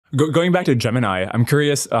Going back to Gemini, I'm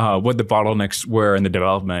curious what the bottlenecks were in the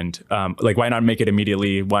development. Like, why not make it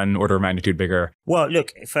immediately one order of magnitude bigger? Well,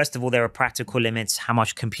 look, first of all, there are practical limits. How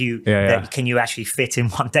much compute Yeah, yeah. that can you actually fit in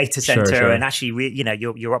one data Sure, center? sure. And actually,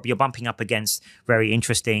 you're bumping up against very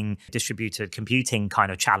interesting distributed computing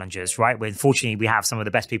kind of challenges, right? Where unfortunately we have some of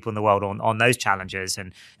the best people in the world on those challenges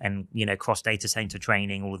and cross data center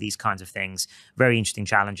training, all of these kinds of things. Very interesting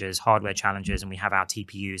challenges, hardware challenges, and we have our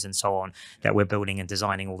TPUs and so on that we're building and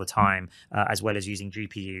designing all the time, as well as using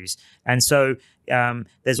GPUs. And so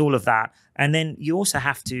there's all of that. And then you also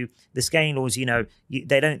have to, the scaling laws, they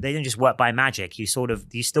don't just work by magic. You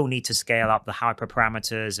still need to scale up the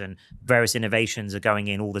hyperparameters, and various innovations are going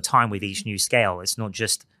in all the time with each new scale. It's not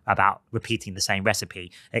just about repeating the same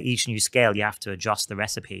recipe. At each new scale, you have to adjust the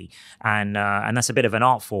recipe. And that's a bit of an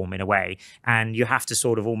art form in a way. And you have to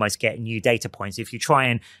sort of almost get new data points. If you try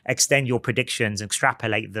and extend your predictions,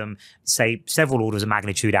 extrapolate them, say several orders of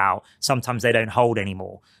magnitude out, sometimes they don't hold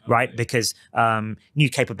anymore, right? Because new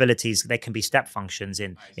capabilities, they can be step functions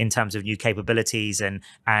in terms of new capabilities, and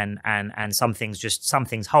some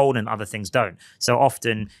things hold and other things don't. So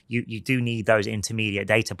often you do need those intermediate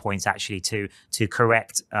data points actually to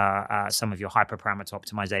correct some of your hyperparameter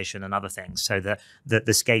optimization and other things, so that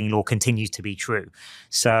the scaling law continues to be true.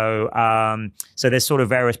 So there's sort of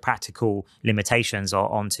various practical limitations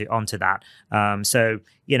onto that.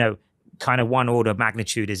 Kind of one order of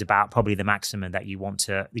magnitude is about probably the maximum that you want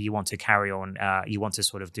to carry on. You want to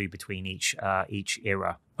sort of do between each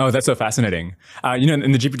era. Oh, that's so fascinating.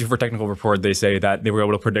 In the GPT-4 technical report, they say that they were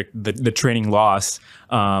able to predict the training loss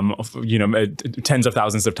of, tens of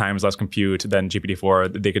thousands of times less compute than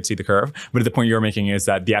GPT-4. They could see the curve. But the point you're making is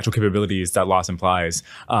that the actual capabilities that loss implies,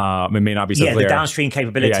 it may not be so clear. The downstream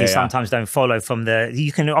capabilities sometimes don't follow from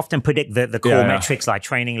you can often predict the core metrics like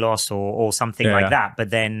training loss or something like that. But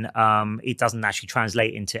then it doesn't actually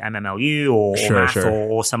translate into MMLU or math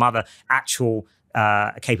or some other actual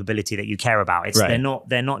capability that you care about.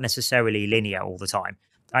 They're not necessarily linear all the time.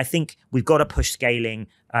 I think we've got to push scaling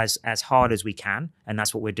as hard as we can, and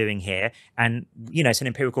that's what we're doing here. And it's an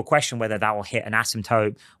empirical question whether that will hit an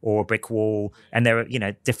asymptote or a brick wall. And there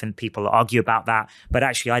are different people argue about that, but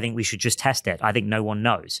actually I think we should just test it. I think no one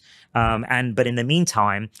knows. But in the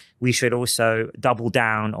meantime, we should also double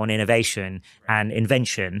down on innovation and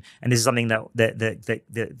invention. And this is something that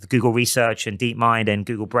the Google Research and DeepMind and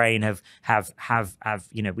Google Brain have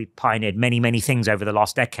we pioneered many things over the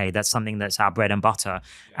last decade. That's something that's our bread and butter.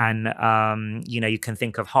 And you can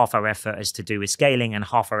think of half our effort as to do with scaling, and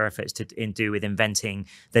half our effort is to do with inventing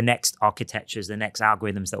the next architectures, the next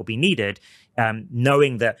algorithms that will be needed,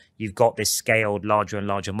 knowing that you've got this scaled larger and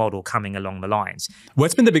larger model coming along the lines.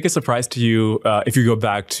 What's been the biggest surprise to you if you go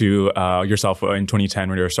back to yourself in 2010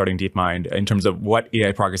 when you were starting DeepMind, in terms of what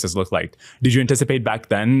AI progress has looked like? Did you anticipate back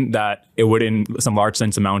then that it would in some large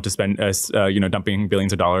sense amount to spend dumping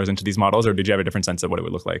billions of dollars into these models, or did you have a different sense of what it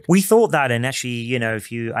would look like? We thought that, and actually,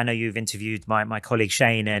 I know you've interviewed my colleague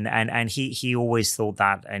Shane, and he always thought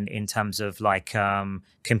that, and in terms of like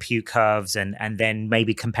compute curves, and then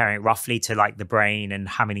maybe comparing it roughly to like the brain and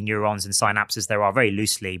how many neurons and synapses there are, very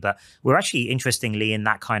loosely. But we're actually interestingly in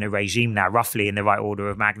that kind of regime now, roughly in the right order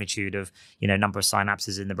of magnitude of number of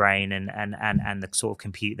synapses in the brain and the sort of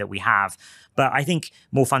compute that we have. But I think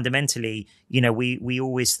more fundamentally, we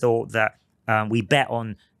always thought that we bet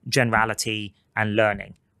on generality and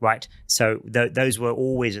learning. Right. So those were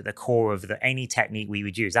always at the core of any technique we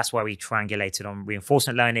would use. That's why we triangulated on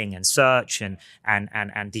reinforcement learning and search and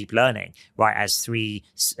deep learning, right, as three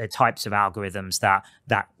types of algorithms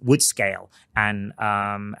that would scale and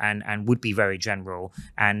would be very general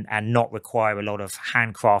and not require a lot of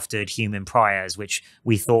handcrafted human priors, which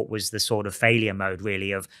we thought was the sort of failure mode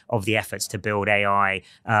really of the efforts to build AI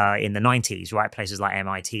in the 90s, right? Places like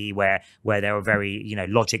MIT where there were very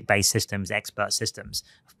logic-based systems, expert systems.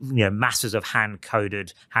 Masses of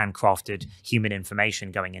hand-coded, handcrafted human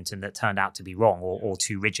information going into that turned out to be wrong or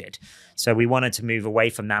too rigid. So we wanted to move away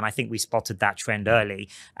from that. And I think we spotted that trend early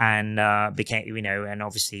and and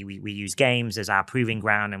obviously we use games as our proving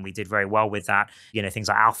ground, and we did very well with that. Things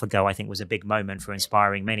like AlphaGo, I think, was a big moment for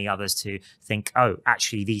inspiring many others to think, oh,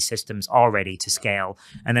 actually these systems are ready to scale.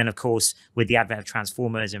 And then, of course, with the advent of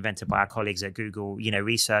transformers invented by our colleagues at Google,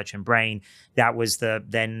 Research and Brain, that was the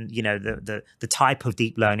type of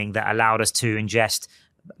deep learning that allowed us to ingest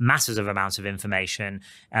massive amounts of information,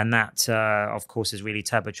 and that of course has really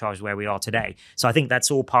turbocharged where we are today. So I think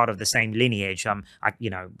that's all part of the same lineage.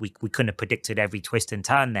 We couldn't have predicted every twist and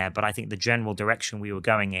turn there, but I think the general direction we were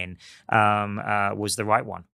going in was the right one.